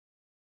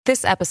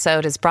This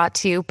episode is brought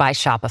to you by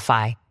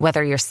Shopify.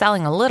 Whether you're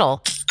selling a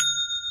little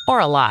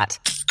or a lot,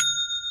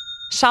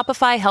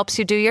 Shopify helps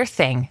you do your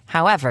thing,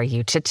 however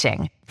you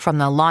cha-ching. From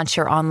the launch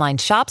your online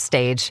shop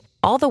stage,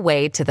 all the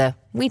way to the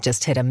we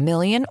just hit 1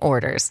 million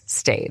orders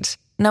stage.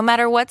 No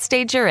matter what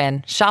stage you're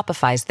in,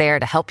 Shopify's there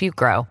to help you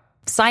grow.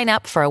 Sign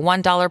up for a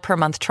 $1 per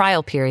month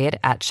trial period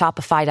at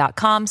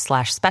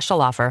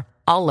shopify.com/special offer,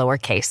 all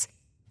lowercase.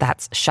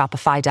 That's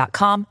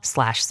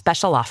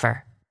shopify.com/special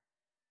offer.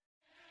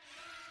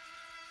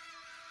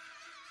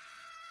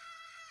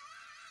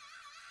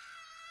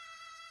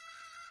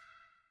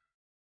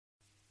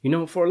 You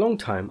know, for a long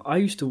time, I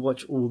used to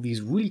watch all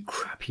these really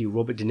crappy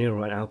Robert De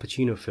Niro and Al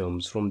Pacino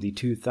films from the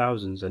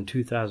 2000s and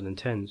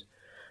 2010s.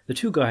 The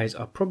two guys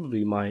are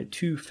probably my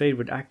two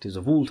favourite actors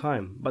of all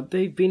time, but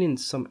they've been in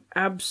some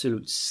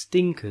absolute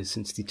stinkers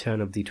since the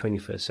turn of the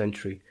 21st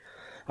century.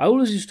 I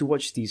always used to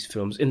watch these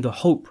films in the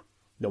hope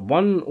that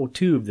one or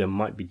two of them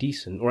might be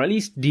decent, or at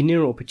least De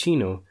Niro or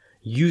Pacino,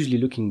 usually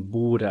looking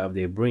bored out of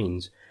their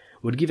brains,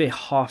 would give a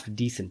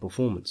half-decent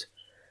performance.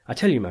 I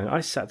tell you, man, I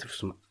sat through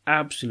some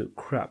absolute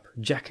crap.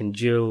 Jack and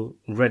Jill,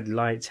 Red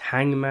Lights,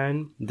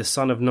 Hangman, The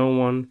Son of No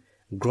One,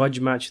 Grudge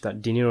Match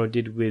that De Niro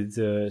did with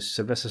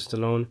Sylvester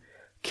Stallone,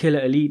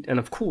 Killer Elite, and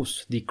of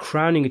course, the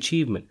crowning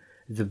achievement,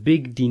 the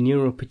big De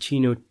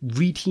Niro-Pacino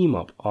re-team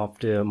up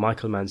after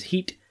Michael Mann's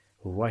Heat,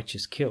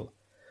 Righteous Kill.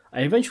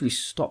 I eventually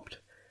stopped.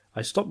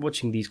 I stopped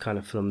watching these kind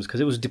of films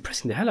because it was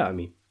depressing the hell out of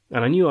me.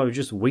 And I knew I was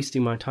just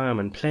wasting my time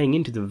and playing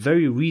into the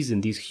very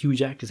reason these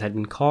huge actors had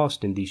been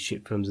cast in these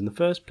shit films in the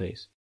first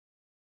place.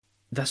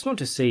 That's not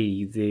to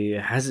say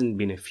there hasn't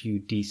been a few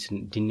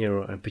decent De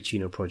Niro and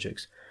Pacino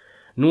projects,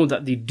 nor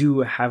that the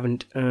duo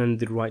haven't earned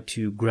the right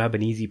to grab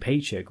an easy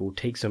paycheck or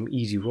take some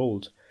easy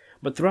roles.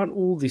 But throughout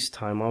all this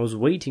time, I was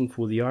waiting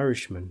for The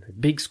Irishman, a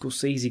big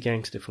Scorsese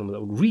gangster film that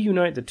would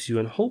reunite the two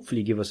and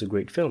hopefully give us a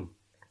great film.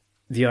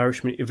 The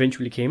Irishman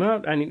eventually came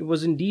out, and it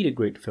was indeed a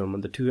great film,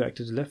 and the two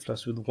actors left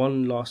us with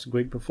one last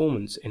great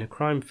performance in a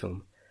crime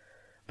film.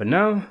 But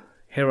now,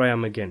 here I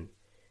am again,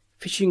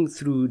 fishing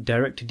through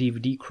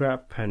direct-to-DVD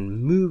crap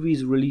and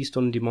movies released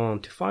on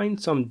demand to find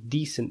some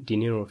decent De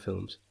Niro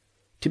films.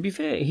 To be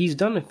fair, he's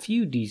done a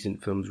few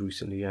decent films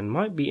recently and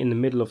might be in the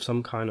middle of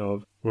some kind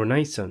of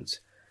renaissance.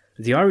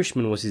 The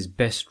Irishman was his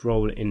best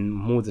role in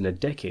more than a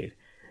decade.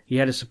 He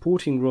had a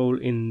supporting role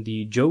in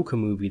the Joker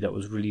movie that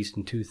was released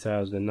in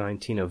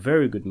 2019, a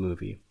very good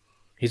movie.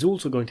 He's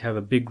also going to have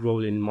a big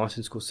role in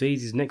Martin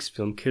Scorsese's next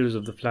film, Killers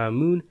of the Flower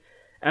Moon,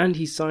 and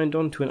he signed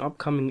on to an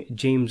upcoming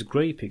James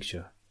Gray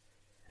picture.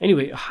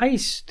 Anyway,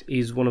 Heist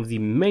is one of the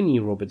many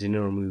Robert De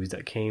Niro movies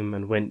that came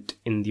and went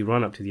in the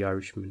run-up to The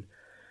Irishman.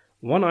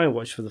 One I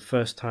watched for the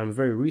first time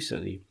very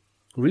recently.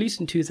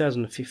 Released in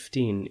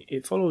 2015,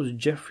 it follows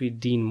Jeffrey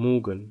Dean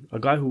Morgan, a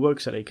guy who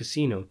works at a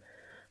casino,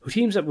 who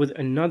teams up with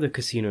another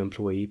casino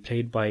employee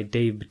played by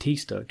Dave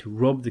Bautista to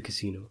rob the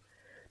casino.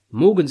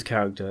 Morgan's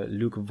character,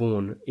 Luke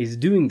Vaughn, is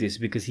doing this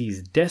because he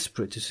is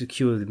desperate to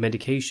secure the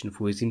medication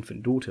for his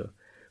infant daughter,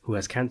 who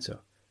has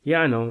cancer. Yeah,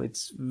 I know,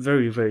 it's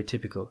very, very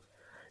typical.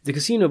 The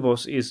casino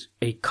boss is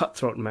a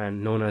cutthroat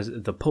man known as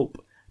the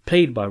Pope,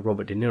 played by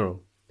Robert De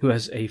Niro, who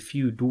has a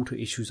few daughter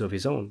issues of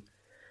his own.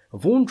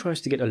 Vaughn tries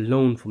to get a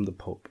loan from the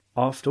Pope.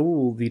 After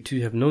all, the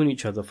two have known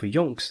each other for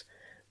yonks,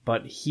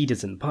 but he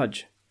doesn't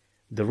budge.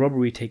 The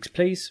robbery takes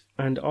place,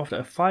 and after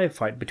a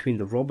firefight between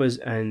the robbers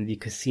and the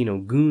casino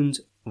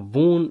goons,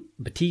 Vaughn,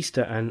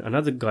 Batista, and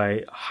another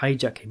guy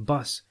hijack a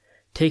bus,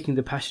 taking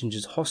the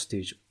passengers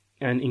hostage,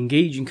 and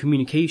engage in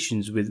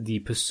communications with the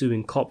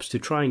pursuing cops to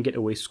try and get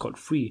away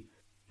scot-free,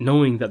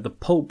 knowing that the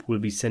Pope will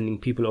be sending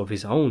people of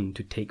his own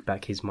to take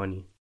back his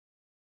money.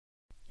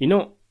 You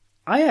know,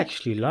 I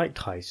actually liked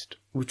Heist,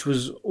 which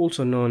was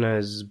also known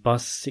as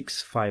Bus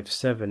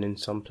 657 in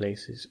some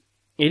places.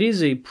 It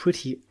is a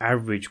pretty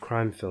average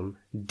crime film,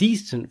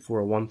 decent for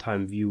a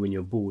one-time view when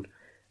you're bored,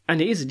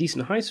 and it is a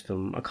decent heist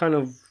film, a kind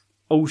of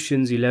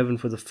Ocean's 11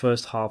 for the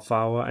first half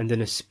hour and then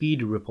a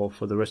Speed rip-off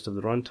for the rest of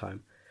the runtime.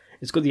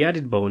 It's got the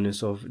added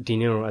bonus of De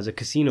Niro as a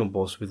casino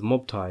boss with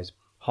mob ties,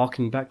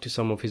 harking back to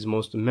some of his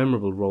most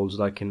memorable roles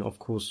like in, of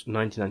course,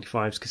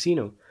 1995's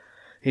Casino.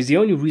 He's the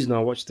only reason I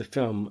watched the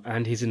film,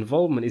 and his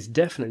involvement is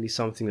definitely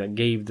something that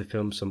gave the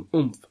film some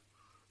oomph.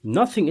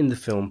 Nothing in the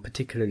film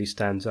particularly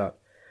stands out.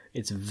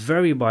 It's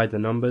very by the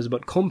numbers,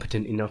 but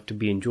competent enough to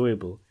be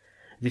enjoyable.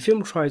 The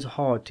film tries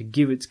hard to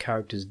give its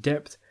characters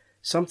depth,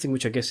 something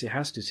which I guess it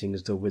has to sing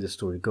as though where the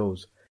story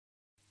goes.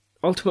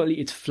 Ultimately,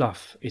 it's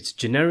fluff, it's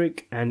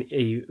generic, and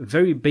a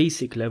very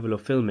basic level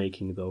of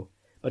filmmaking though.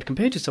 But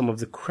compared to some of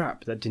the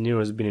crap that De Niro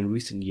has been in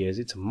recent years,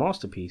 it's a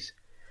masterpiece.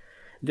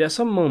 There are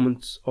some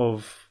moments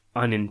of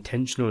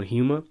unintentional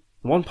humour.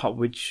 One part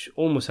which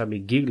almost had me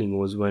giggling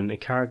was when a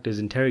character is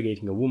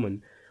interrogating a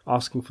woman,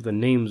 asking for the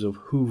names of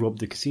who robbed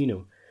the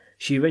casino.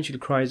 She eventually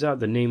cries out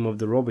the name of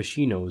the robber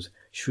she knows,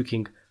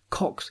 shrieking,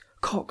 "Cox!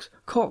 Cox!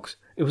 Cox!"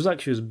 It was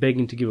like she was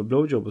begging to give a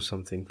blowjob or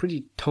something.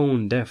 Pretty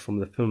tone deaf from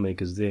the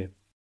filmmakers there.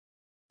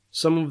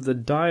 Some of the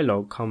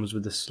dialogue comes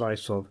with a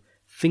slice of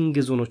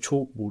fingers on a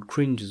chalkboard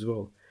cringe as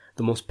well.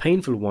 The most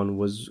painful one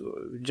was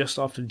just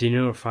after De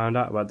Niro found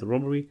out about the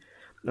robbery,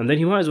 and then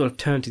he might as well have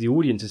turned to the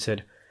audience and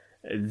said,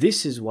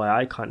 "This is why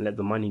I can't let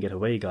the money get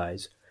away,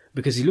 guys."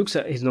 Because he looks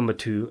at his number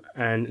two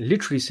and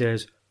literally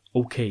says,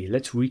 "Okay,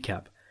 let's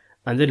recap,"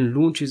 and then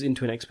launches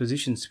into an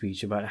exposition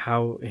speech about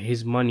how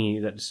his money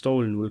that's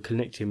stolen will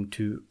connect him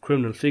to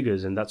criminal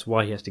figures and that's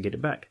why he has to get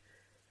it back.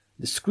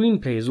 The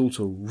screenplay is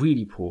also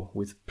really poor,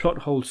 with plot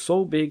holes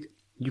so big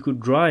you could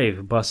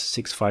drive bus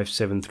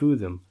 657 through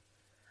them.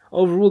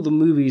 Overall, the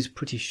movie is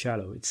pretty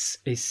shallow. It's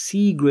a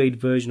C-grade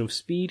version of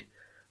Speed.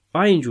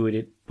 I enjoyed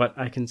it, but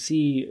I can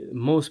see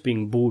most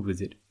being bored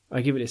with it.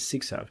 I give it a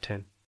 6 out of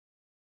 10.